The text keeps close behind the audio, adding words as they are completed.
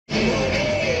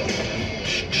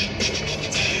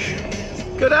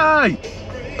G'day!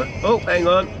 Oh, hang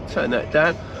on, turn that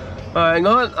down. Hang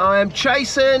on, I am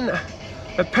chasing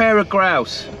a pair of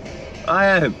grouse. I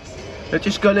am. They've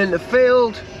just gone in the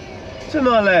field to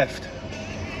my left.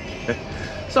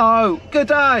 So, good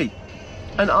day.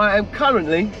 And I am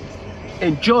currently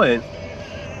enjoying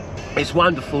this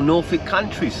wonderful Norfolk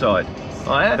countryside.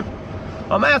 I am.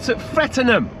 I'm out at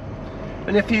Frettenham.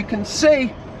 And if you can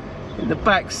see in the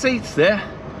back seats there,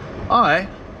 I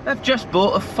have just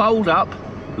bought a fold-up,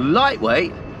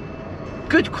 lightweight,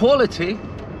 good quality,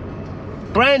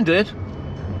 branded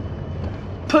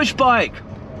push bike.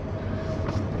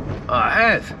 I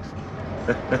have.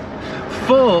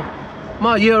 For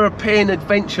my European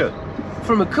adventure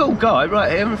from a cool guy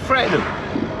right here in Frettenham,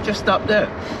 just up there.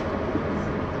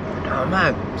 Oh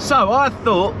man. So I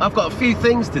thought I've got a few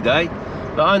things today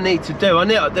that I need to do.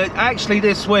 Actually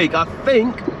this week, I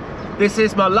think this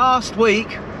is my last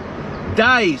week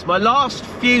days, my last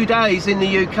few days in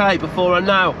the UK before I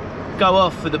now go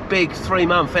off for the big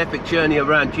 3-month epic journey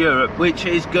around Europe, which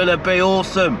is gonna be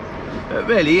awesome. It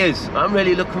really is. I'm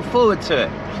really looking forward to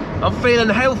it. I'm feeling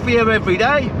healthier every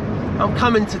day. I'm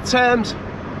coming to terms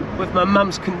with my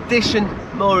mum's condition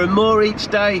more and more each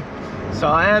day. So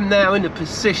I am now in a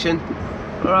position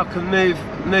where I can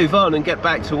move on and get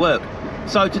back to work.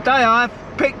 So today I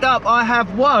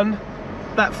have won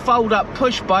that fold-up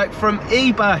push bike from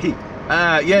eBay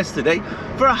yesterday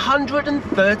for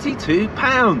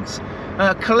 £132.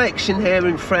 A collection here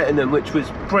in Frettenham, which was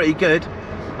pretty good.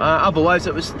 Otherwise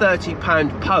it was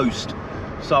 £30 post.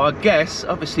 So I guess,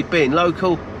 obviously being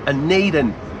local and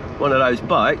needing one of those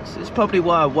bikes, it's probably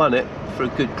why I won it for a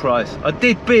good price. I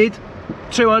did bid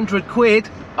 200 quid.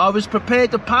 I was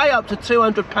prepared to pay up to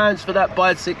 £200 for that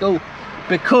bicycle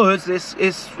because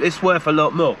it's worth a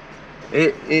lot more.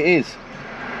 It is.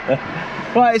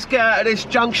 Right, let's get out of this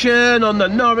junction on the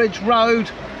Norwich road.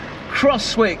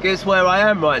 Crosswick is where I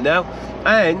am right now,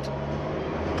 and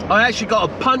I actually got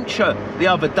a puncture the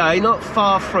other day, not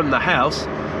far from the house.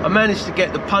 I managed to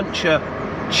get the puncture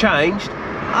changed.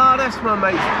 Ah, that's my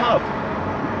mate's pub.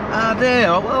 Ah, there.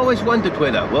 I always wondered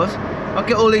where that was. I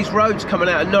get all these roads coming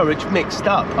out of Norwich mixed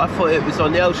up. I thought it was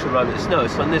on the Elsham Road. It's no,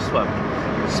 it's on this one.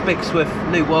 Spixworth,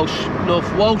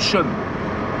 North Walsham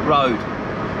Road.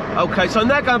 Okay, so I'm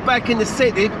now going back in the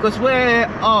city because where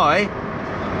I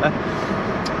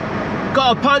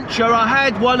got a puncture, I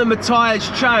had one of my tyres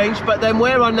changed, but then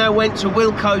where I now went to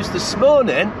Wilko's this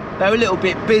morning, they were a little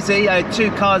bit busy. I had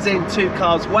 2 cars in, 2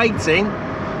 cars waiting,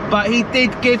 but he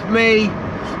did give me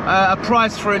a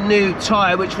price for a new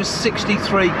tyre, which was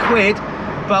 63 quid.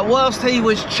 But whilst he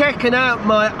was checking out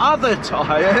my other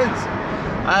tyres,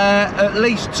 at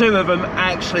least 2 of them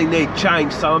actually need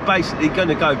change. So I'm basically going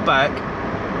to go back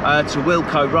to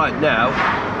Wilko right now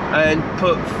and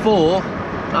put 4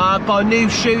 buy new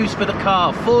shoes for the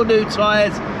car, 4 new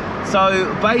tyres. So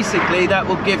basically that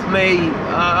will give me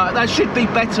that should be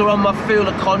better on my fuel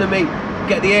economy,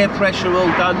 get the air pressure all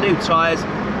done, new tyres,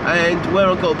 and where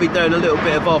I've got to be doing a little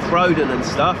bit of off-roading and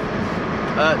stuff,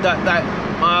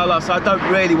 so I don't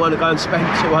really want to go and spend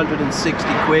 260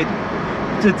 quid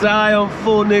today on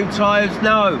 4 new tyres.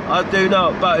 No, I do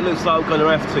not, but it looks like I'm going to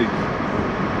have to.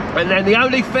 And then the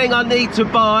only thing I need to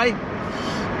buy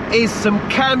is some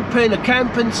camping, a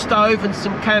camping stove and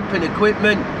some camping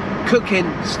equipment,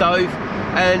 cooking stove,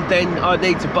 and then I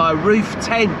need to buy a roof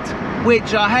tent,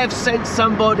 which I have sent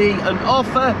somebody an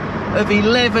offer of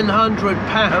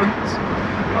 £1,100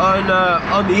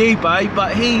 on the eBay,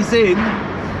 but he's in,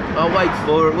 I'll wait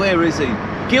for it, where is he?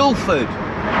 Guildford.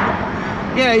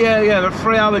 Yeah, a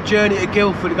 3-hour journey to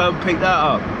Guildford to go and pick that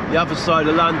up, the other side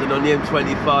of London on the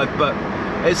M25, but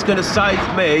it's going to save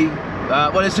me,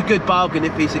 well, it's a good bargain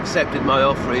if he's accepted my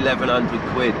offer, 1,100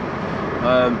 quid.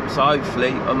 So hopefully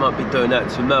I might be doing that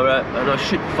tomorrow, and I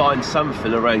should find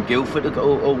something around Guildford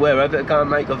or wherever to go and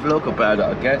make a vlog about it,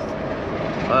 I guess.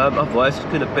 Otherwise it's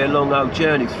going to be a long old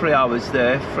journey, 3 hours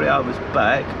there, 3 hours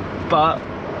back. But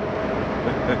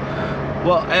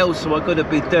what else am I going to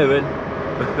be doing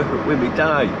with me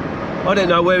day? I don't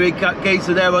know where he cut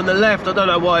geezer there on the left. I don't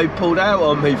know why he pulled out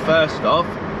on me first off.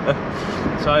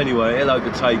 So anyway, he'll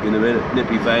overtake in a minute,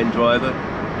 nippy van driver.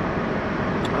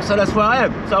 So that's where I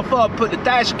am. So I thought I'd put the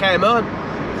dash cam on,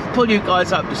 pull you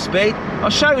guys up to speed. I'll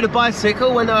show you the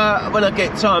bicycle when I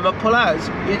get time. I'll pull out. It's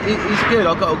good.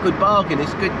 I got a good bargain.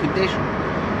 It's good condition.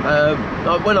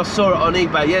 When I saw it on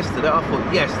eBay yesterday, I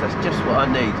thought, yes, that's just what I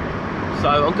need. So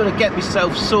I'm going to get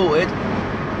myself sorted.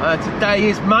 Today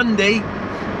is Monday,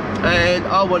 and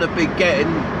I want to be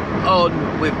getting on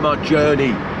with my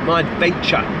journey, my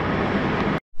adventure.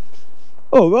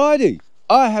 Alrighty,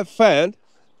 I have found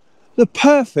the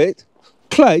perfect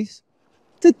place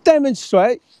to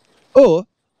demonstrate or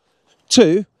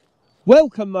to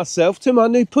welcome myself to my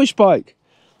new push bike.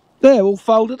 They're all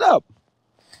folded up.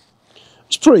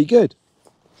 It's pretty good.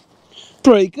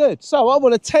 Pretty good. So I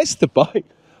want to test the bike.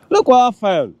 Look what I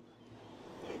found.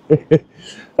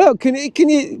 Look, can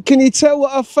you tell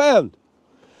what I found?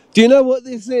 Do you know what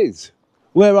this is?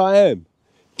 Where I am.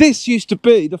 This used to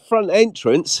be the front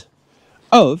entrance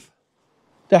of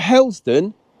the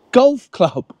Helsden Golf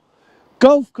Club.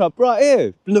 Golf club right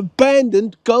here. An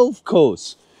abandoned golf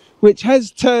course, which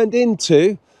has turned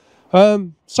into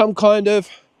some kind of,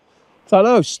 I don't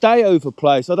know, stay-over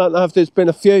place. I don't know if there's been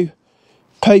a few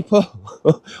people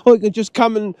or you can just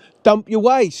come and dump your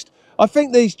waste. I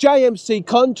think these JMC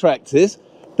contractors,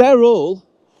 they're all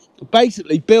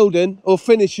basically building or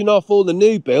finishing off all the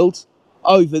new builds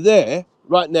over there,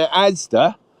 right near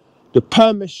Asda, the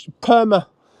Perma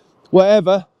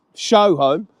whatever show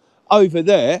home over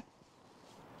there.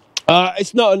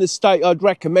 It's not an estate I'd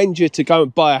recommend you to go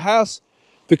and buy a house,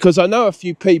 because I know a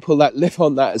few people that live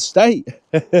on that estate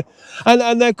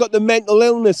and they've got the mental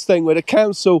illness thing where the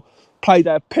council pay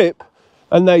their PIP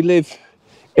and they live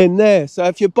in there. So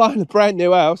if you're buying a brand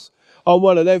new house on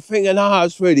one of them thinking,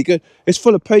 it's really good, it's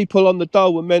full of people on the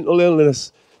dole with mental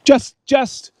illness.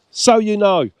 Just so you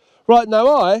know. Right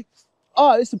now,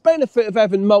 it's the benefit of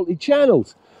having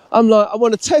multi-channels. I'm like, I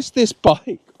want to test this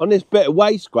bike on this bit of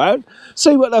waste ground,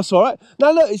 see what that's all right.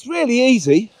 Now look, it's really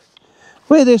easy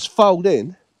with this fold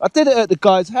in. I did it at the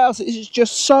guy's house. It's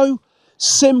just so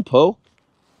simple,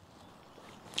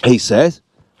 he says.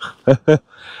 That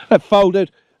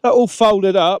all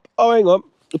folded up. Oh, hang on,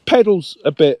 the pedal's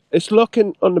a bit, it's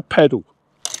locking on the pedal,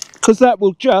 because that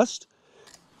will just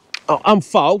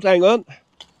unfold. Hang on,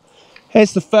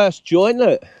 here's the first joint,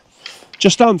 look,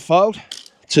 just unfold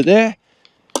to there,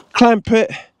 clamp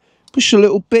it, push a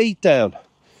little bead down.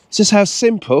 This is how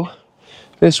simple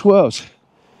this was.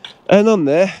 And on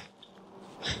there,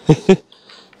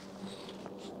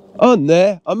 on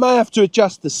there, I may have to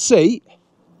adjust the seat.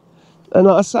 And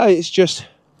like I say, it's just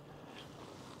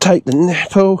take the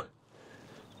nipple,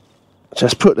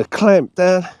 just put the clamp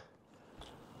down.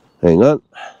 Hang on.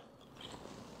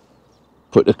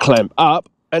 Put the clamp up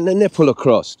and the nipple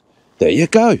across. There you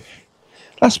go.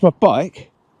 That's my bike,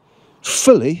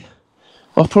 fully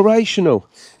operational.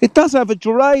 It does have a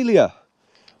derailleur.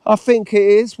 I think it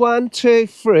is 1, 2,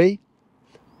 3,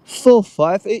 4,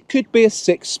 5. It could be a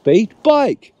 6-speed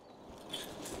bike.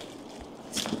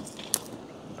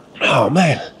 Oh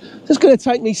man, it's going to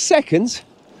take me seconds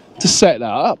to set that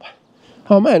up.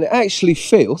 Oh man, it actually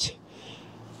feels.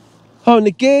 Oh, and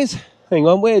the gears. Hang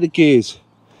on, where are the gears?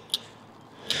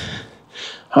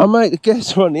 Oh mate, the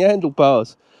gears are on the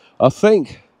handlebars, I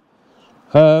think.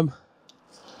 I'll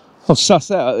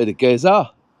suss out where the gears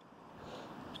are.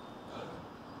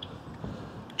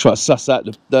 Try to suss out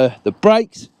the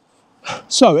brakes.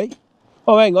 Sorry.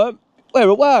 Oh, hang on. We're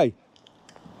away.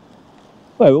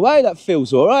 We're away. That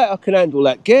feels all right. I can handle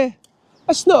that gear.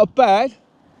 That's not a bad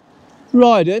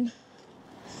riding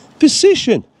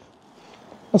position.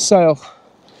 I'll say,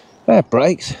 there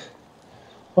brakes.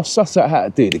 I'll suss out how to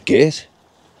do the gears.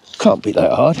 Can't be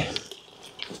that hard.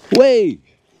 Whee!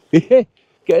 Getting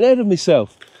ahead of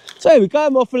myself. So here we go.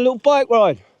 I'm off for a little bike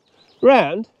ride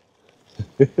round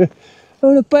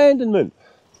an abandonment.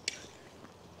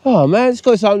 Oh man, it's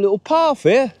got its own little path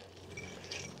here.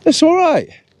 It's all right.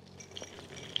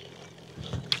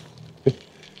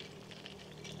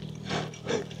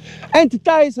 And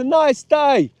today is a nice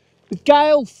day. The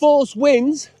gale force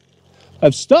winds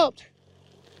have stopped.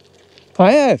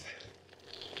 I have.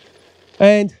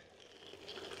 And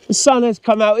the sun has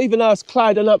come out, even though it's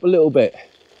clouding up a little bit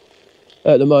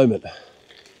at the moment.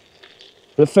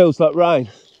 But it feels like rain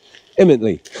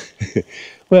imminently.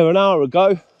 Where an hour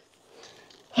ago,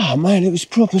 oh man, it was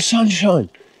proper sunshine.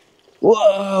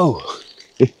 Whoa.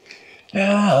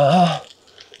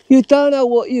 You don't know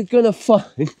what you're going to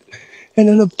find in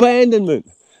an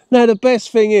abandonment. Now the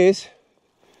best thing is,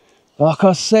 like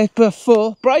I said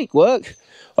before, brake work.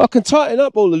 I can tighten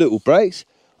up all the little brakes.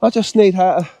 I just need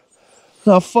how to,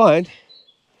 I'll find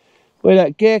where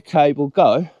that gear cable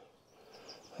go.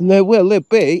 And there will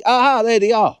be, there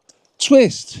they are.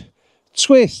 Twist,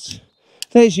 twist.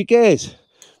 There's your gears.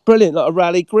 Brilliant, like a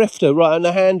rally grifter right on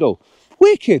the handle.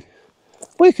 Wicked.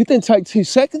 Wicked, didn't take 2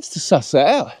 seconds to suss that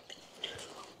out.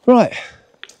 Right.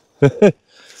 The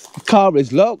car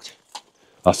is locked,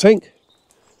 I think.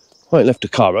 I ain't left the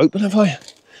car open, have I?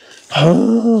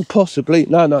 Oh, possibly.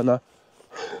 No.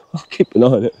 I'll keep an eye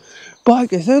on it.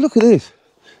 Bike is there, look at this.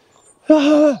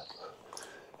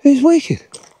 It's wicked.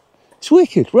 It's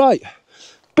wicked, right.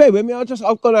 Bear with me, I'm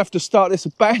gonna have to start this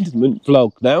abandonment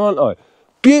vlog now, aren't I?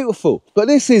 Beautiful. But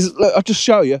this is, look, I'll just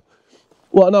show you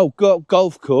what an old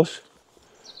golf course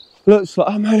looks like.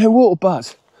 Oh man, they're water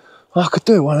butts. I could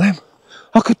do one of them.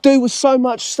 I could do with so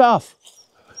much stuff.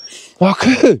 I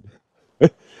could.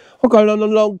 I'm going on a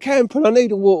long camp and I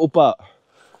need a water butt.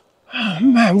 Oh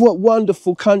man, what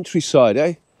wonderful countryside,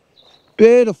 eh?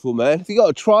 Beautiful, man. If you got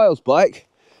a trials bike,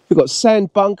 you've got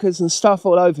sand bunkers and stuff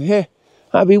all over here.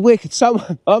 That'd be wicked.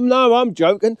 Someone, no, I'm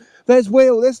joking. There's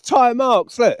tyre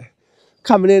marks, look.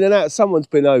 Coming in and out, someone's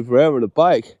been over here on a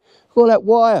bike. All that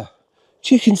wire,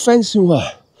 chicken fencing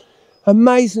wire.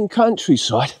 Amazing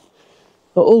countryside.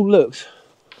 It all looks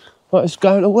like it's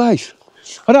going to waste.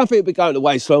 I don't think it'll be going to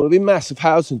waste long. There'll be massive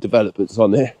housing developments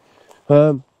on there.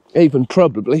 Even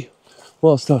probably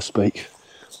whilst I speak.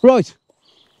 Right.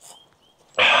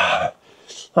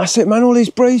 That's it, man, all these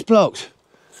breeze blocks.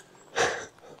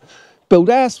 Build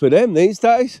a house with them these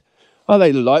days. Are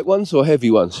they the light ones or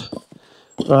heavy ones?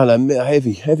 Oh, they're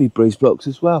heavy breeze blocks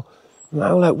as well. And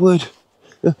all that wood.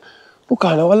 What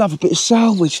going on? I love a bit of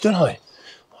salvage, don't I?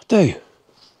 I do.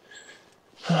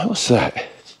 What's that?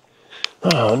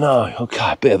 Oh no,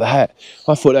 okay, a bit of a hat.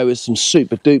 I thought there was some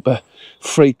super duper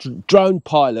free drone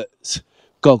pilots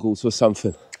goggles or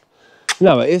something.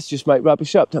 No, it is, just make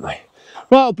rubbish up, don't they?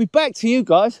 Right, I'll be back to you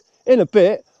guys in a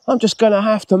bit. I'm just going to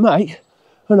have to make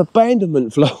an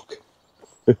abandonment vlog.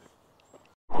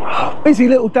 Busy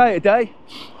little day today.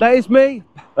 That is me.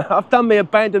 I've done my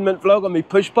abandonment vlog on my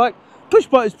push bike. Push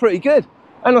bike is pretty good.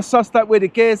 And I sussed out where the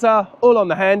gears are, all on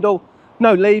the handle.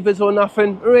 No levers or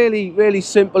nothing. Really, really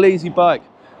simple, easy bike.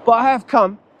 But I have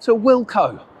come to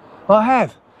Wilko. I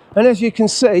have. And as you can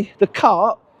see, the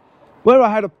cart, where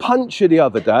I had a puncture the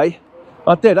other day,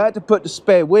 I had to put the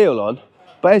spare wheel on.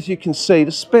 But as you can see,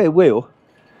 the spare wheel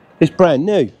is brand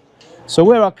new. So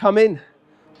where I come in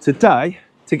today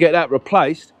to get that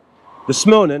replaced, this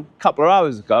morning, a couple of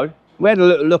hours ago, we had a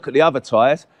little look at the other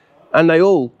tyres and they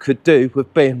all could do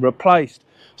with being replaced.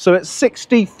 So at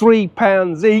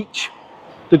 £63 each,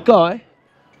 the guy,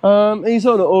 he's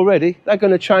on it already. They're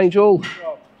going to change all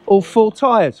 4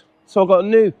 tyres. So I've got a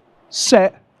new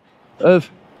set of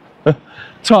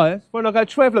tyres when I go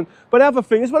travelling. But the other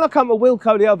thing is, when I come to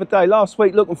Wilko the other day, last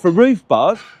week, looking for roof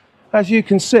bars, as you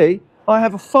can see, I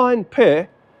have a fine pair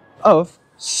of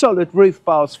solid roof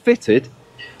bars fitted.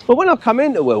 But when I come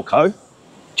into Wilko,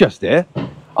 just there,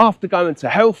 after going to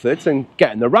Halfords and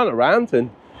getting the runaround and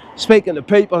speaking to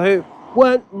people who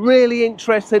weren't really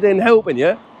interested in helping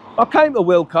you, I came to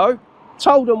Wilko,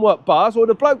 told them what bars, or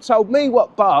the bloke told me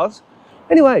what bars.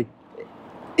 Anyway,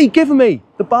 he'd given me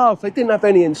the bars. They didn't have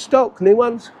any in stock, new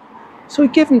ones. So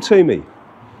he'd give them to me.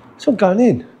 So I'm going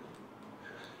in.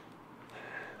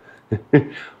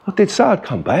 I did say I'd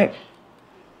come back,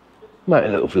 make a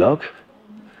little vlog.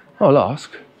 I'll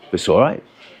ask if it's all right.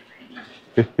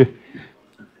 You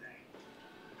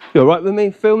all right with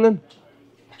me filming?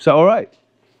 Is that all right?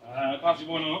 Can't see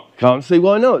why not. Can't see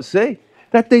why not, see?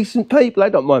 They're decent people, they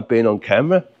don't mind being on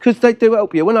camera, because they do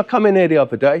help you. When I come in here the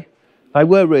other day, they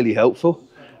were really helpful,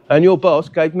 and your boss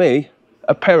gave me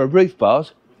a pair of roof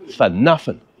bars for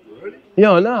nothing. Really?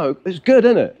 Yeah, I know, it's good,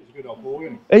 isn't it? He's a good old boy,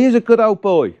 isn't he? He is a good old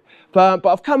boy. But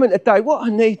I've come in today, what I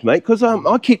need, mate, because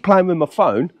I keep playing with my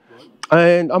phone,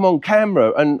 and I'm on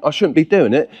camera, and I shouldn't be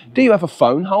doing it. Do you have a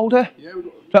phone holder? Yeah, we've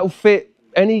got That'll fit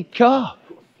any car?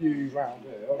 a few round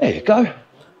here. There you go.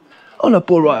 On a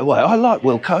ball right away. I like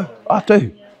Wilko, I do.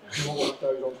 Do you want one that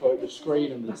goes on for the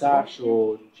screen and the dash,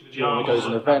 or do you want one that goes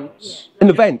in events? In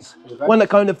events. One that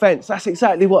go in events. That's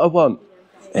exactly what I want.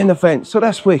 In events. So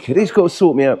that's wicked. He's got to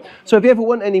sort me out. So if you ever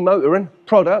want any motoring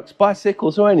products,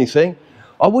 bicycles or anything,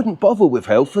 I wouldn't bother with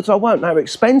Halfords. I won't. They're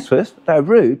expensive, they're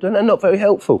rude, and they're not very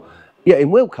helpful. Yet in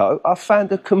Wilko, I found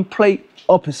the complete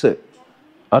opposite.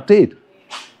 I did.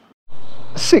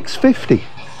 £6.50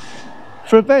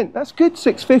 for a vent. That's good,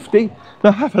 £6.50.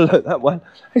 Now have a look at that one.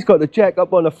 He's got the jack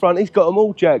up on the front. He's got them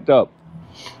all jacked up.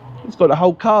 He's got the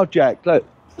whole car jacked. Look,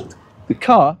 the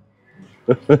car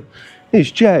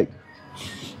is jacked.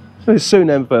 We'll soon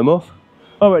have them off.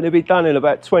 I reckon it'll be done in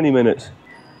about 20 minutes.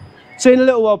 See you in a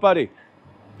little while, buddy.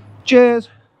 Cheers.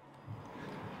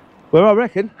 Well, I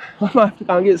reckon I might have to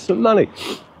go and get some money.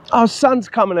 Our sun's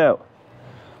coming out.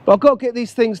 But I've got to get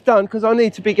these things done because I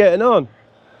need to be getting on.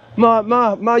 My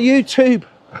YouTube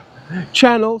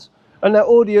channels and their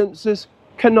audiences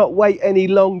cannot wait any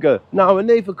longer. No, and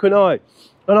neither can I.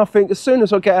 And I think as soon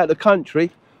as I get out of the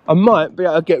country, I might be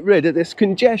able to get rid of this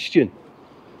congestion.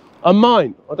 I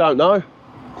might, I don't know.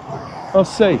 I'll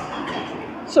see.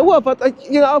 So what, but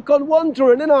I've gone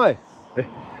wandering, haven't I?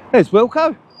 There's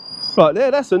Wilko. Right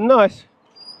there, that's a nice,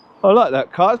 I like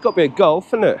that car. It's got to be a Golf,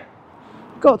 isn't it?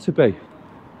 Got to be.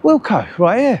 Wilko,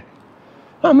 right here.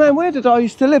 Oh man, where did I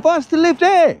used to live? I used to live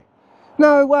there.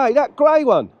 No way, that grey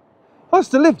one. I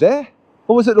used to live there.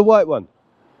 Or was it the white one?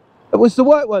 It was the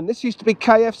white one. This used to be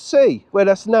KFC, where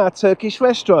that's now a Turkish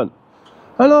restaurant.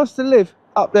 And I used to live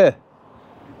up there.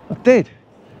 I did.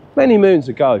 Many moons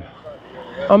ago.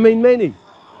 I mean many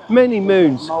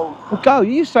moons ago.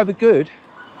 You used to have a good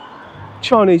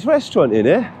Chinese restaurant in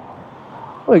here.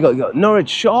 Oh, you got Norwich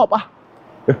Sharper.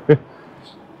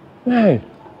 Man.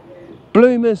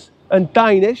 Bloomers and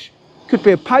Danish. Could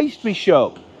be a pastry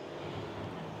shop.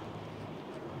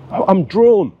 I'm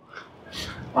drawn.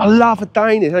 I love a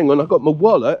Danish. Hang on, I've got my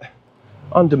wallet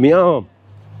under my arm.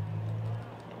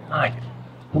 Right.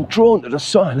 I'm drawn to the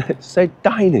sign that said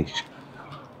Danish.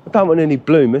 I don't want any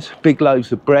bloomers, big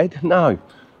loaves of bread, no.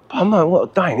 But I know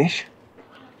what a Danish.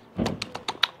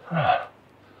 I'm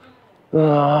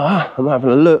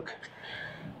having a look.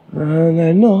 And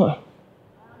they're not.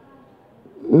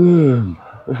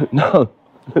 No,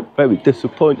 very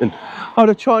disappointing. Oh,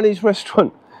 the Chinese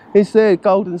restaurant is there,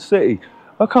 Golden City.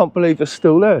 I can't believe they're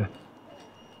still there.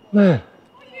 Man.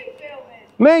 What are you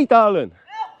filming? Me, darling.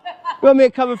 You want me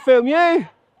to come and film you?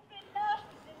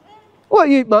 What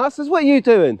are you, Masters? What are you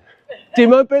doing? Do you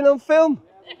mind being on film?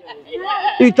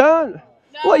 You don't? No,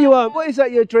 What you want? What is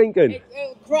that you're drinking?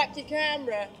 crack your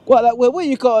camera. What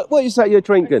you got? What is that you're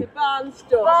drinking?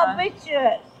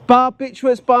 Barbiturates.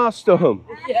 Barbiturates Barstorm.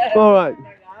 Yeah. All right.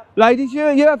 Ladies, you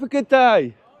have a good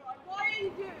day. Why are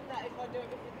you doing that if I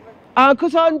don't?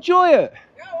 Because I enjoy it.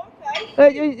 Oh,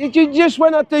 okay. Just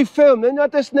when I do film, then I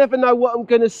just never know what I'm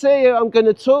going to see, who I'm going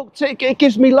to talk to. It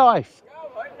gives me life.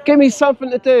 Give me something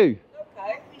to do.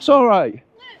 Okay. It's all right.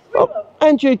 Oh,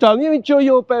 and you, darling, you enjoy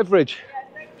your beverage. Yeah,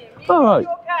 thank you. All right.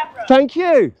 Your camera. Thank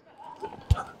you.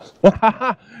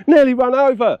 Nearly run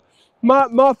over.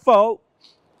 My fault.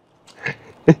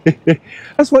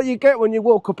 That's what you get when you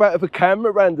walk about with a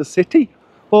camera around the city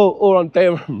or on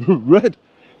Dereham Road.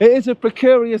 It is a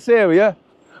precarious area.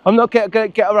 I'm not going to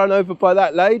get run over by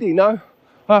that lady, no.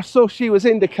 I saw she was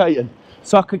indicating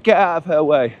so I could get out of her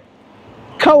way.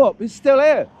 Co-op is still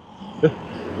here.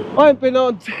 I ain't been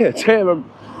on Dereham.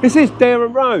 This is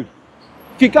Dereham Road.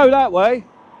 If you go that way,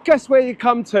 guess where you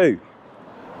come to?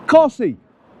 Cossey.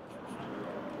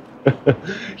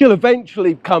 You'll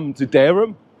eventually come to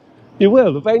Dereham. You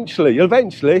will eventually. I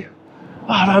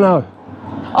don't know.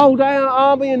 Old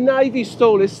Army and Navy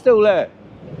stall is still there.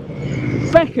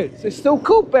 Beckett's, it's still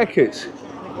called Beckett's.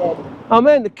 I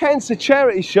mean, the cancer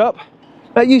charity shop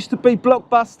that used to be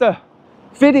Blockbuster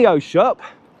video shop,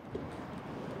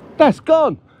 that's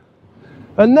gone.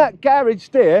 And that garage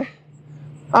there,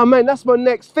 I mean, that's my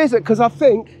next visit because I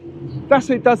think that's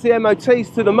who does the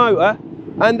MOTs to the motor,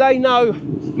 and they know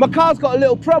my car's got a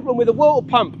little problem with the water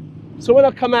pump. So when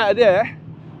I come out of there,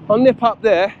 I'll nip up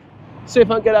there, see if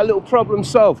I can get that little problem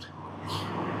solved.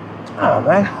 Oh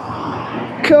man,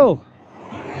 cool.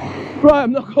 Right,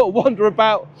 I'm not going to wander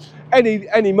about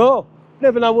anymore.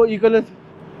 Never know what you're going to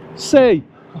see.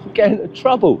 I'm getting into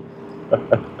trouble.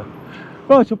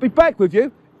 Right, I'll be back with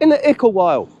you in a ickle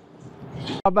while.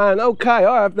 Oh man, okay,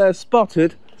 I have now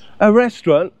spotted a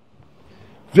restaurant,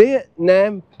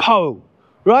 Vietnam Po,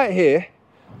 right here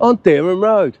on Dereham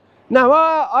Road. Now,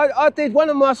 I did, one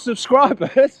of my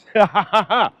subscribers,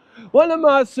 told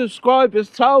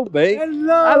me,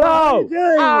 hello,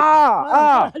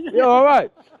 you're all right.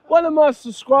 One of my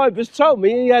subscribers told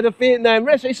me he had a Vietnam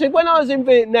restaurant. He said, when I was in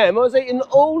Vietnam, I was eating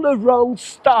all the wrong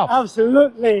stuff.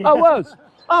 Absolutely. I was.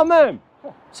 Oh, man.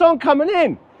 So I'm coming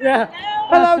in. Yeah.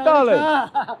 Hello, darling.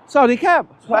 Saudi Cap.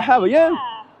 How are you?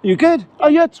 You good? Oh,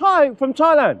 you're Thai, from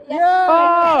Thailand? Yeah.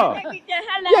 Oh.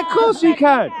 Yeah, of course you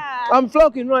can. I'm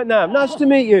vlogging right now. Nice to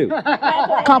meet you.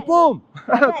 Kaboom.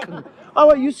 Oh,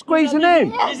 are you squeezing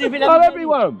in? Oh,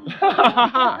 everyone.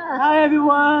 Hi,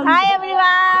 everyone. Hi,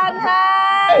 everyone.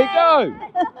 Hi. There you go.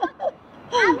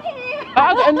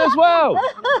 And as well.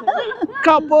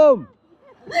 Kaboom.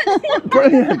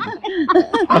 Brilliant.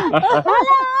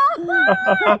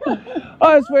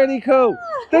 Oh, it's really cool.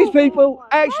 These people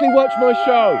actually watch my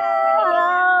show.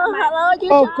 Hello,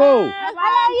 YouTube. Oh, cool.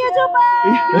 Hello, YouTuber.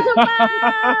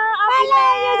 Hello,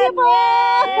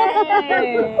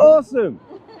 YouTuber. Awesome.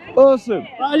 Awesome.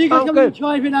 Are you going to come and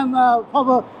try Vietnam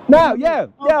proper? No, yeah,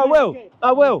 I will.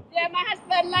 I will. Yeah, my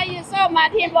husband like you so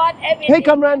much. He bought everything. He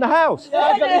come round the house.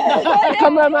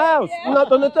 Come round the house.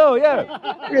 Knocked on the door, yeah.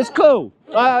 It's cool.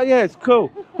 Yeah, it's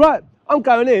cool. Right, I'm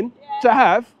going in to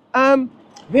have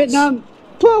Vietnam.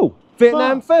 Pho.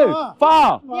 Vietnam food.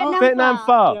 Pho. Vietnam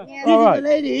pho. This All is the right.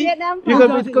 lady. You're going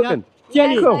to be cooking?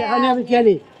 Jelly. Cool. Her name is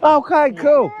Jelly. Okay,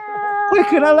 cool.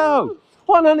 Wicked, hello.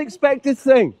 What an unexpected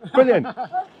thing. Brilliant.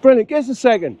 Brilliant. Give us a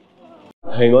second.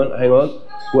 Hang on.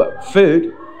 What,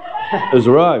 food has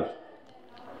arrived.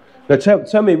 Now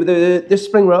tell me, this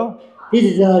spring roll? This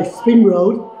is a spring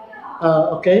roll.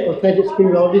 Okay, authentic spring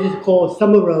roll. This is called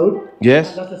summer roll. Yes.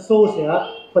 And that's a sauce here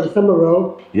for the summer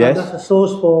roll. Yes. And that's a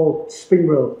sauce for spring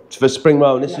roll. It's for spring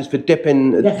roll, and this is for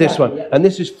dipping this one. Yeah. And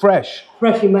this is fresh.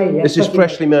 Freshly made, yeah. This is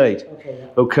freshly made. Okay, yeah.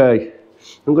 Okay.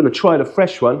 I'm going to try the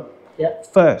fresh one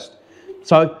first.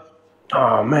 So,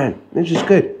 oh man, this is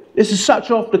good. This is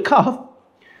such off the cuff.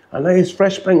 And there's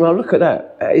fresh spring roll. Look at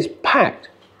that. It's packed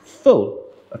full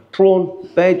of prawn,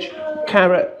 veg,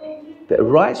 carrot, bit of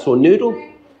rice or noodle.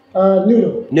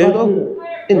 Noodle. Noodle.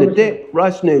 In the dip,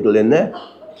 rice noodle in there.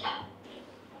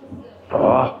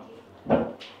 Oh.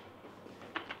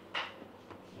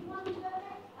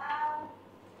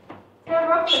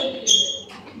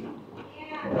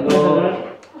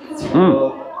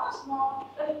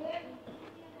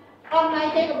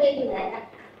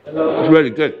 It's really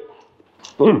good.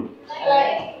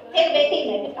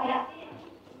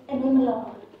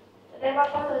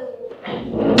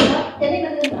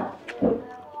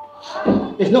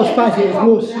 It's not spicy, it's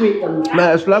more sweet. And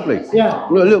Man, it's lovely. Yeah.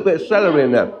 A little bit of celery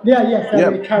in there. yeah,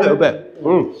 Yeah, a little bit.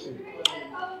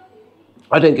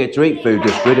 I didn't get to eat food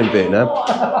this good in Vietnam.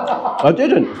 I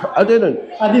didn't.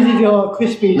 And this is your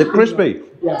crispy. The crispy.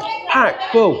 Yeah. Packed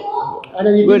full. And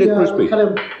then you Really do crispy. kind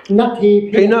of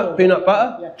nutty Peanut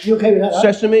butter? Yeah. You okay with that? Right?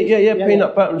 Sesame? Yeah,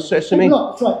 peanut butter and sesame. A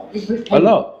lot, that's right. You put A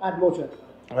lot? Add water.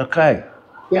 Okay.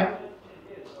 Yeah.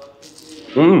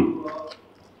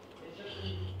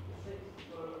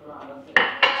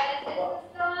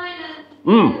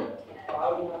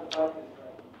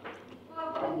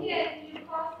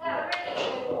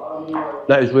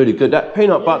 That is really good. That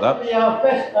peanut butter, Yeah,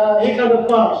 fresh, here comes the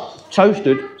pho.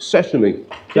 toasted sesame.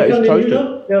 That Here is comes the toasted.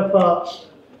 noodle, the pho.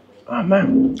 Oh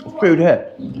man, food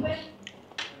here.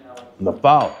 And the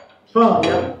pho. Pho,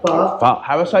 yeah, pho. Pho.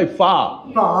 How do I say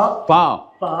pho? Pho. Pho.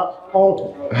 Pho.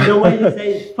 Or the way you say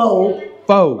is pho.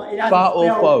 Pho. But it has Pho a or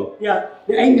spell- pho? Yeah,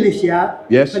 the English,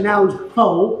 Yes. pronounced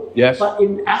pho. Yes. But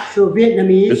in actual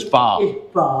Vietnamese, It's pho.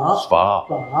 It's pho. It's pho.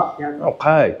 Pho, yeah.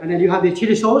 Okay. And then you have the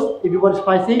chili sauce if you want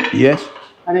spicy. Yes.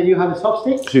 And then you have the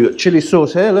chopsticks. So you got chili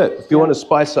sauce here, look. If you want to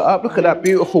spice it up, look at that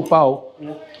beautiful bowl.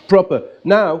 Yeah. Proper.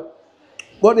 Now,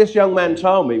 what this young man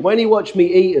told me, when he watched me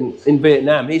eating in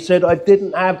Vietnam, he said I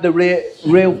didn't have the real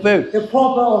food. The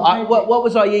proper authentic. What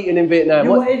was I eating in Vietnam?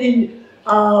 You What- were eating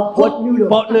pot noodle.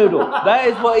 Pot noodle. That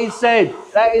is what he said.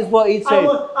 That is what he I said.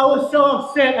 was so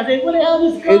upset. I said, what the hell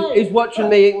is this guy? He's watching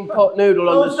me eating pot noodle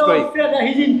I on the was so street. upset that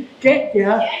he didn't get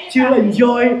there to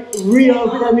enjoy real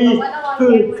Vietnamese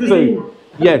food. Cuisine.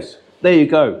 Yes, there you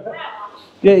go.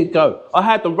 There you go. I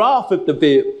had the wrath of the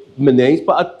Vietnamese,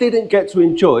 but I didn't get to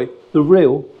enjoy the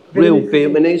real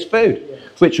Vietnamese food.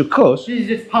 Which of course, This is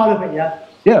just part of it, yeah?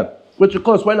 yeah, which of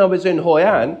course when I was in Hoi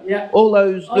An, Yeah. all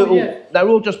those Oh, little, yeah. they're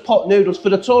all just pot noodles for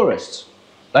the tourists.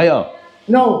 They are.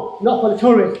 No, not for the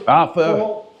tourists.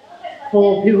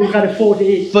 For people who can afford to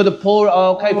eat. For the poor,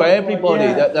 okay, for Oh, everybody,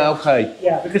 yeah. okay.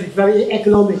 Yeah, because it's very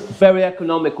economic. Very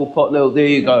economical pot noodle, there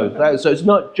you go. So it's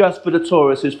not just for the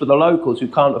tourists, it's for the locals who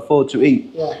can't afford to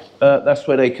eat. Yeah. That's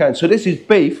where they can. So this is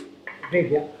beef. Beef,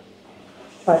 yeah.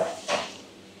 Right.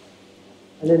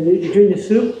 And then you drink the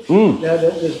soup,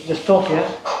 the stock, yeah?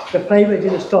 The flavour is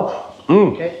in the stock.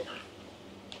 Okay?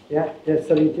 Yeah,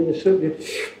 so you do the soup,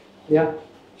 yeah.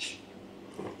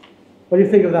 What do you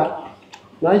think of that?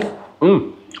 Nice?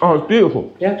 Oh, it's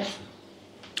beautiful. Yeah?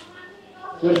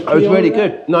 It was really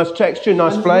good. Nice texture,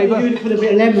 nice flavour. You put a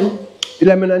bit of lemon.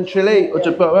 Lemon and chilli, or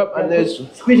to put up, and there's,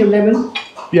 Squeeze of lemon.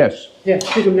 yes. Yeah,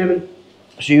 squeeze of lemon.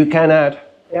 So you can add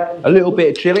Yeah. a little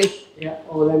bit of chilli, Yeah,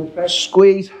 or lemon fresh.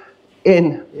 squeeze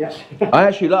in. Yeah. I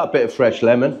actually like a bit of fresh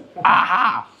lemon.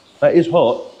 Aha! That is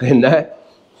hot in there.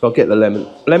 So I'll get the lemon.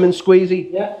 Lemon squeezy.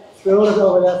 Yeah. Throw all of it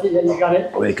over there, then you got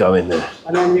it. We go in there.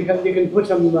 And then you can put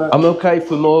some. I'm okay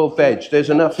for more veg.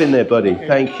 There's enough in there, buddy.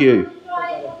 Thank you.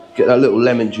 Get that little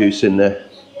lemon juice in there.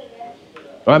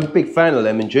 I'm a big fan of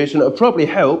lemon juice, and it'll probably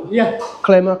help Yeah.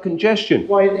 clear my congestion.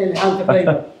 Why enhance the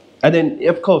flavour? And then,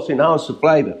 of course, enhance the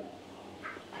flavour.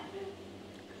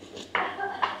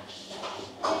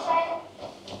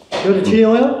 You want the chili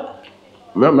oil?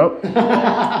 No.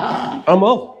 I'm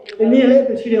off. You need a little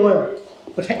bit of chili oil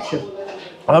for texture.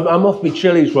 I'm off my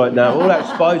chilies right now. All that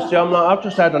spicy. I'm like, I've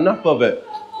just had enough of it.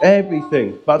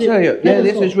 Everything. But I tell you, yeah,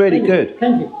 this is really good.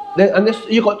 Plenty. And this,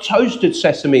 you've got toasted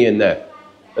sesame in there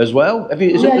as well. Have you?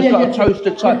 Is it got a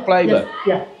toasted type flavour?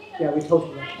 Yes, yeah, we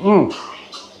toasted that.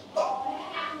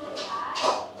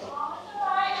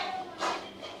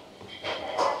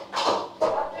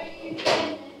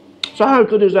 So how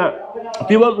good is that? If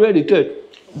you want really good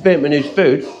Vietnamese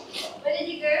food,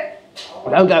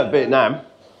 Don't go to Vietnam.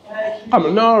 I'm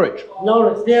at Norwich.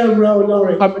 Norwich, Dereham Road,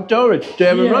 Norwich. I'm at Norwich,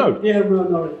 Dereham Road. Dereham Road,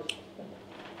 Norwich.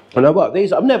 You know what?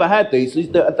 These I've never had these.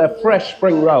 They're fresh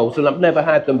spring rolls, and I've never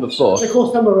had them before. They're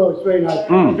called summer rolls. Very nice.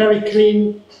 Very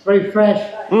clean, very fresh.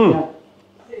 Yeah.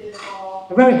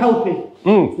 They're very healthy.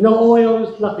 No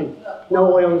oils, nothing.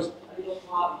 No oils.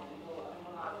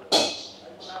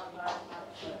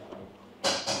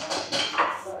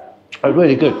 They're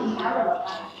really good.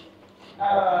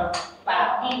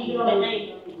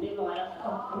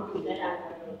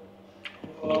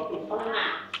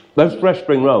 Those fresh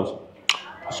spring rolls.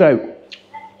 So,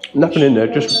 nothing in there,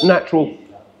 just natural,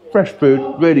 fresh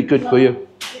food, really good for you.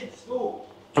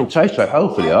 And taste so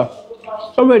healthy, they are.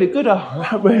 So really good,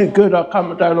 really good. I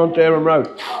come down on Dereham Road.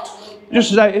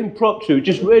 Just as I impromptu,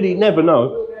 just really never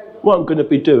know what I'm going to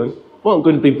be doing, what I'm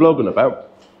going to be vlogging about.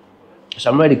 So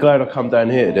I'm really glad I come down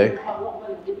here today.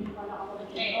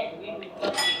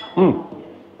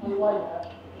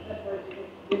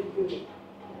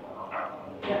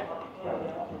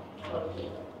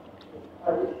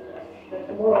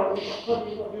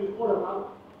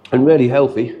 And really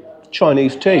healthy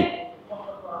Chinese tea.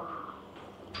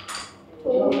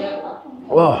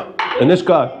 Wow. And this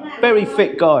guy, very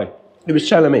fit guy, he was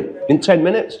telling me in 10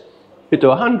 minutes he'd do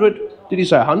 100, did he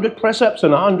say 100 press-ups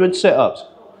and 100 sit-ups?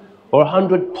 Or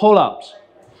 100 pull-ups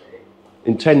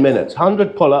in 10 minutes.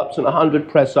 100 pull-ups and 100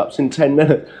 press-ups in 10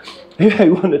 minutes. He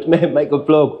wanted me to make a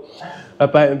vlog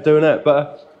about him doing that,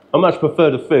 but I much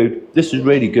prefer the food. This is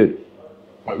really good.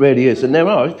 It really is. And there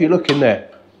are, if you look in there,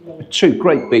 2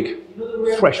 great big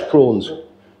fresh prawns.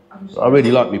 I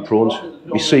really like me prawns,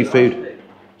 me seafood,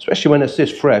 especially when it's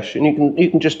this fresh, and you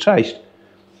can just taste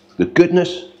the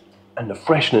goodness and the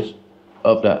freshness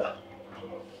of that.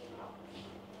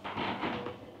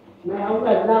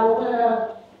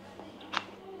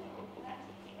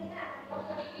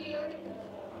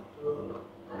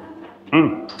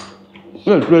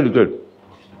 That's really good.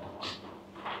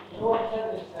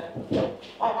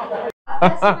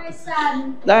 That's my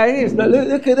son. That is.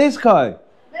 Look at this guy. Look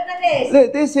at this.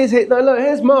 Look, this is it. No, look,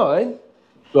 here's mine.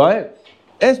 Right?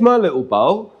 There's my little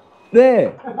bowl.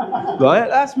 There. Right?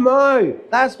 That's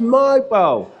my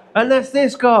bowl. And that's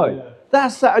this guy.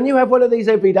 That's that. And you have one of these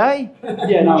every day?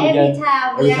 Yeah, now and Every again.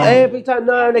 time. Yeah. Every time,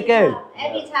 now and again.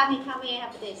 Every time he come here,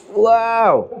 have this.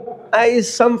 Wow. That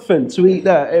is something to eat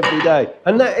that every day.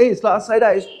 And that is, like I say,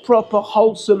 that is proper,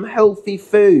 wholesome, healthy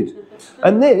food.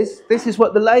 And this is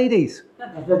what the ladies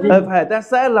have had. That's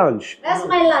their lunch. That's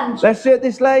my lunch. That's it,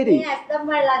 this lady. Yes, that's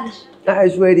my lunch. That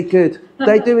is really good.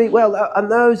 They do eat well.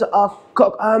 And those are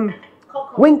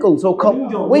winkles or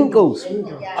winkles.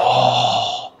 Yeah.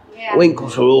 Oh, Yeah.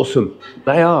 winkles are awesome.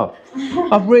 They are.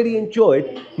 I've really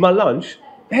enjoyed my lunch.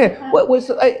 Here, what's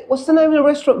the name of the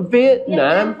restaurant?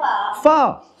 Vietnam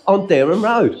Pho on Dereham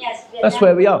Road. Yes, That's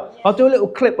where we are. I'll do a little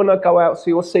clip when I go out so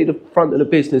you'll see the front of the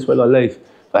business when I leave.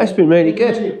 But it's been really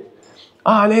good.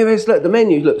 Ah, and here is, look, the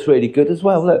menu looks really good as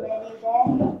well, look.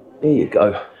 There you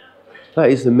go. That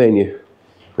is the menu,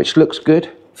 which looks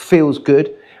good, feels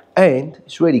good, and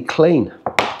it's really clean.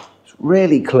 It's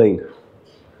really clean.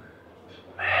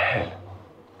 Man.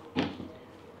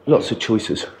 Lots of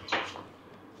choices.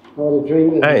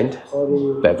 And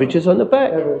beverages on the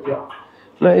back.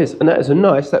 And that is a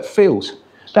nice, that feels,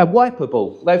 they're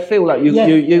wipeable. They feel like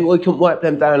you can wipe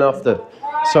them down after.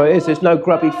 So it is, there's no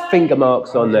grubby finger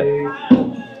marks on there.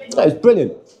 That is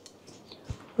brilliant.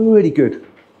 Really good.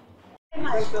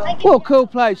 Well, cool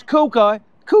place, cool guy,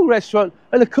 cool restaurant,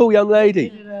 and a cool young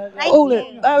lady. All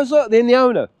in, that was in the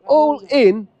owner. All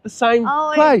in the same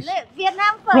place.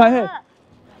 Vietnam Pho. Right here.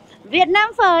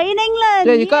 Vietnam Pho in England.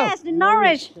 There you go. Yes, in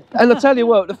Norwich. And I tell you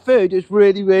what, the food is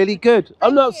really, really good.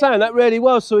 I'm not saying that really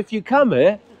well, so if you come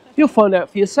here, you'll find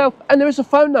out for yourself. And there is a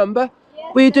phone number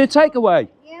where you do takeaway.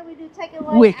 Yeah, we do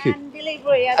takeaway. Wicked. And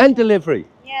delivery. And delivery.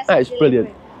 Yes, That is brilliant.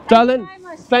 Darling,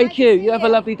 thank you. You have a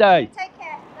lovely day. Take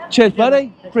care. Cheers,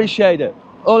 buddy. Appreciate it.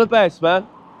 All the best, man.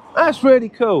 That's really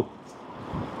cool.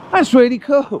 That's really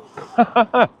cool.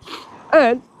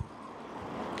 And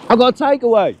I got a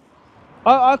takeaway.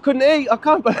 I couldn't eat. I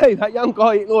can't believe that young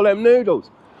guy eating all them noodles.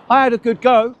 I had a good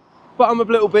go, but I'm a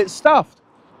little bit stuffed.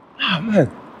 Oh,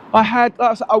 man.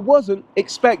 I wasn't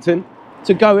expecting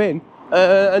to go in,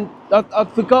 and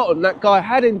I'd forgotten that guy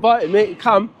had invited me to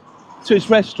come to his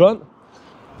restaurant,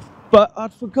 but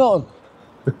I'd forgotten.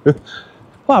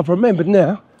 Well, I've remembered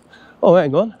now. Oh,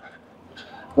 hang on.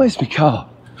 Where's my car?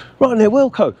 Right near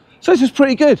Wilco. So this is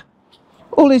pretty good.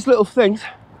 All these little things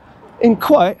in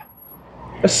quite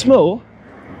a small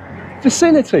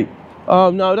vicinity. Oh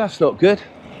no, that's not good.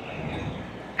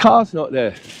 Car's not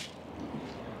there.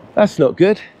 That's not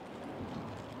good.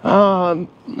 No,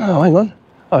 hang on.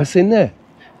 Oh, it's in there.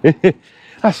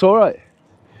 That's all right.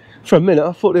 For a minute,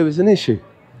 I thought there was an issue.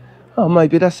 Oh,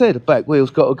 maybe that's it. The back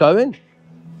wheel's got to go in.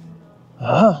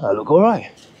 Ah, they look all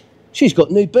right. She's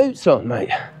got new boots on,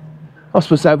 mate. I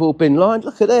suppose they've all been lined.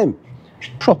 Look at them.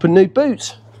 Proper new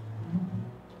boots.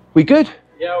 We good?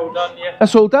 Yeah, all done, yeah.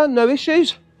 That's all done? No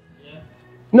issues? Yeah.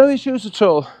 No issues at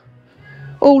all.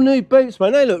 All new boots,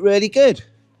 man. They look really good.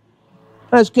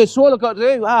 That's good. So all I've got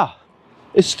to do,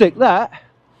 is stick that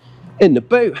in the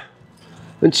boot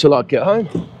until I get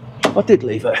home. I did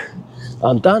leave it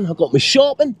undone. I've got my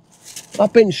shopping.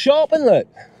 I've been shopping, look.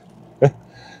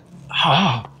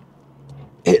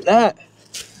 Hit that.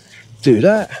 Do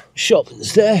that.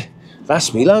 Shopping's there.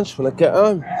 That's me lunch when I get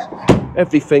home.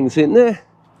 Everything's in there.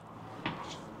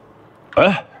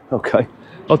 Okay.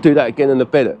 I'll do that again in a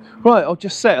bit. Right, I'll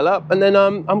just settle up and then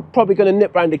I'm probably going to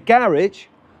nip round the garage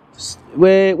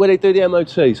where they do the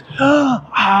MOTs.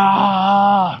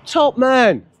 Top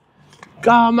man.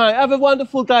 God, mate, have a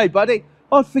wonderful day, buddy.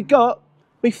 I forgot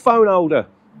my phone holder.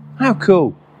 How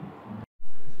cool.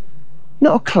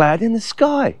 Not a cloud in the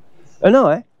sky. And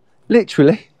I,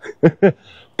 literally,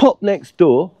 popped next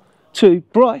door to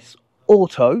Bryce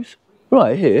Autos,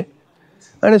 right here.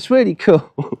 And it's really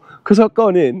cool, because I've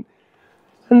gone in,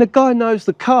 and the guy knows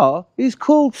the car. He's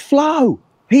called Flo.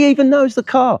 He even knows the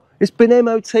car. It's been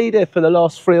MOT'd there for the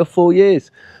last 3 or 4 years.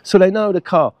 So they know the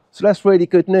car. So that's really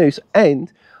good news.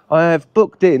 And I have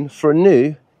booked in for a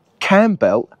new cam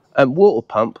belt and water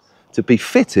pump to be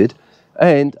fitted.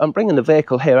 And I'm bringing the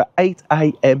vehicle here at 8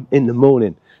 AM in the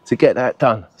morning to get that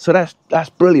done. So that's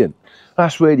brilliant.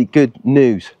 That's really good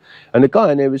news. And the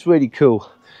guy in there is really cool.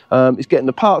 He's getting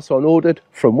the parts on ordered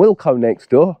from Wilco next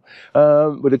door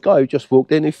with a guy who just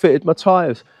walked in who fitted my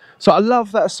tyres. So I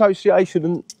love that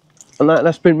association and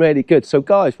that's been really good. So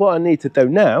guys, what I need to do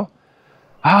now,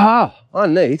 I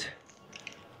need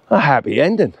a happy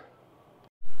ending.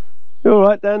 You all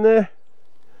right down there?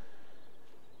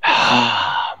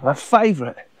 My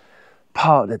favourite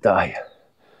part of the day,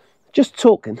 just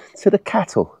talking to the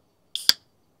cattle.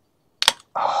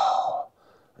 Oh,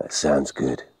 that sounds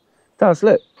good. Does,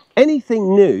 look.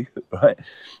 Anything new, right?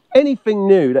 Anything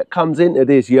new that comes into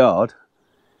this yard,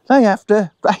 they have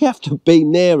to be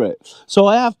near it. So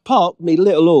I have parked my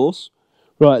little horse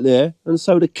right there, and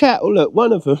so the cattle, look,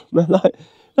 one of them,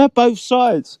 they're both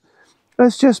sides.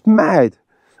 That's just mad.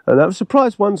 And I'm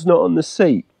surprised one's not on the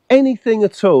seat. Anything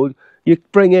at all you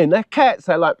bring in, they're cats,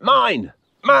 they're like, mine,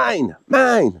 mine,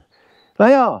 mine.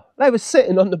 They are. They were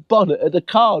sitting on the bonnet of the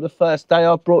car the first day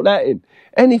I brought that in.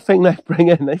 Anything they bring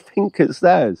in, they think it's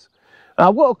theirs.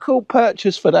 What a cool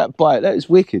purchase for that bike. That is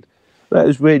wicked. That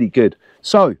is really good.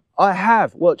 So, I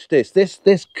have watched this.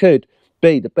 This could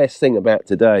be the best thing about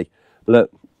today.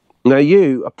 Look, now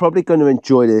you are probably going to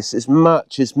enjoy this as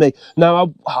much as me.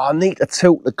 Now, I need to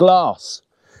tilt the glass.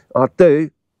 I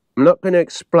do. I'm not going to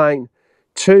explain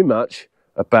too much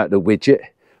about the widget.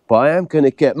 But I am going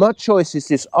to get, my choice is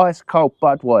this ice cold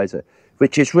Budweiser,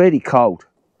 which is really cold.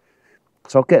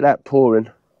 So I'll get that pouring.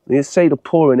 You see the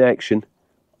pouring action.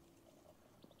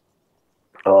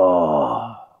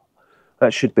 Oh,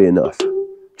 that should be enough.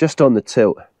 Just on the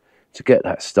tilt to get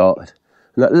that started.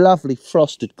 And that lovely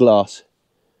frosted glass.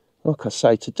 Like I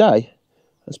say, today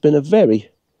has been a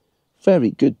very,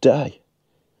 very good day.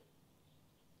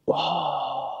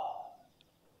 Oh,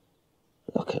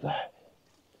 look at that.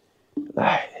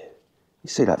 That. You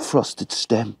see that frosted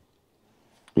stem?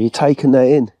 Are you taking that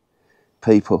in,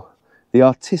 people? The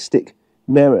artistic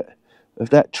merit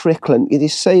of that trickling. You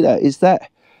see that? Is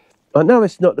that? I know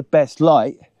it's not the best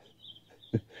light.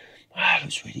 It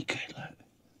looks really good. Like,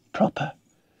 proper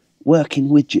working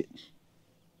widget.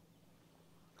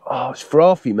 Oh, it's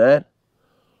frothy, man.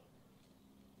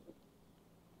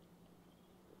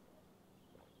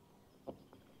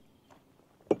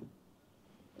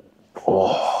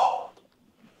 Oh.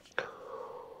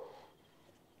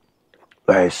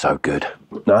 That is so good.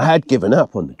 Now, I had given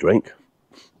up on the drink.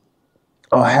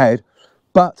 I had,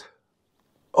 but,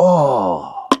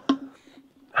 oh,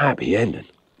 happy ending.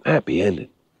 Happy ending.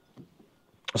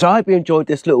 So I hope you enjoyed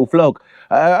this little vlog.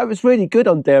 It was really good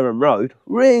on Dereham Road.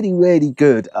 Really, really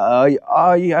good. Like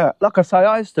I say,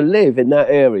 I used to live in that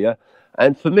area.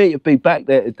 And for me to be back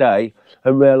there today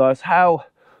and realise how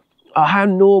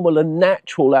normal and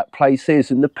natural that place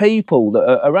is, and the people that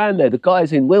are around there, the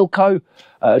guys in Wilco,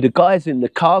 the guys in the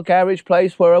car garage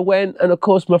place where I went, and of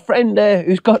course my friend there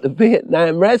who's got the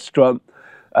Vietnam restaurant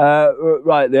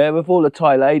right there with all the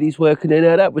Thai ladies working in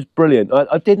there. That was brilliant.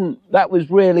 That was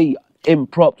really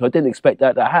impromptu. I didn't expect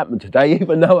that to happen today,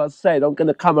 even though I said I'm going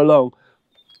to come along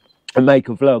and make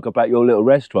a vlog about your little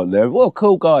restaurant there. What a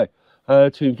cool guy.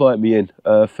 to invite me in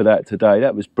for that today.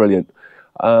 That was brilliant.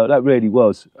 That really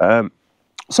was.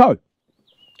 So,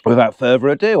 without further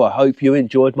ado, I hope you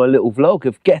enjoyed my little vlog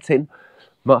of getting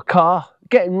my car,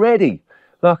 getting ready.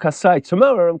 Like I say,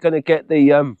 tomorrow I'm going to get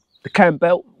the cam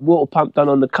belt, water pump done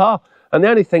on the car. And the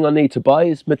only thing I need to buy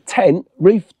is my tent,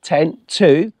 roof tent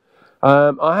too.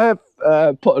 I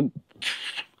have put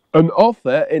an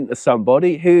offer into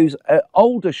somebody who's an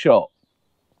older shot.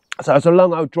 So it's a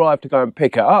long old drive to go and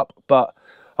pick it up, but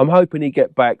I'm hoping he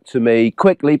get back to me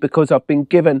quickly because I've been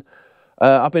given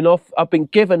I've been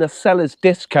given a seller's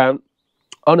discount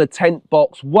on a tent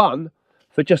box one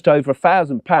for just over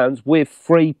 £1,000 with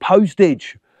free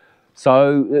postage.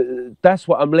 So that's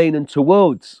what I'm leaning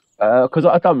towards because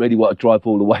I don't really want to drive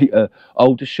all the way to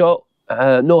Aldershot,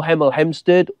 nor Hemel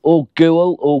Hempstead or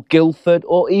Goole or Guildford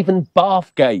or even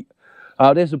Bathgate.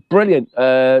 There's a brilliant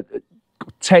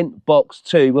tent box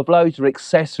too with loads of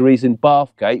accessories in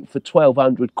Bathgate for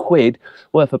 1,200 quid,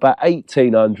 worth about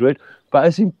 1,800, but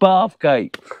it's in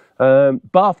Bathgate.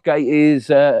 Bathgate is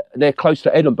they're close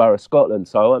to Edinburgh, Scotland,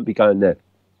 so I won't be going there.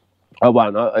 I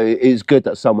won't. It's good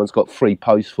that someone's got free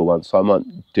post for once, so I might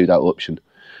do that option.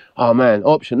 Oh man,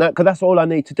 option that, because that's all I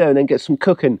need to do, and then get some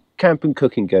cooking, camping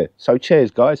cooking gear. So cheers,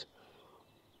 guys.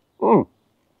 I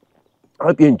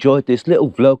hope you enjoyed this little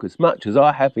vlog as much as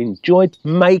I have enjoyed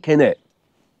making it.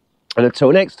 And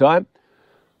until next time,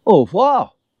 au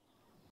revoir.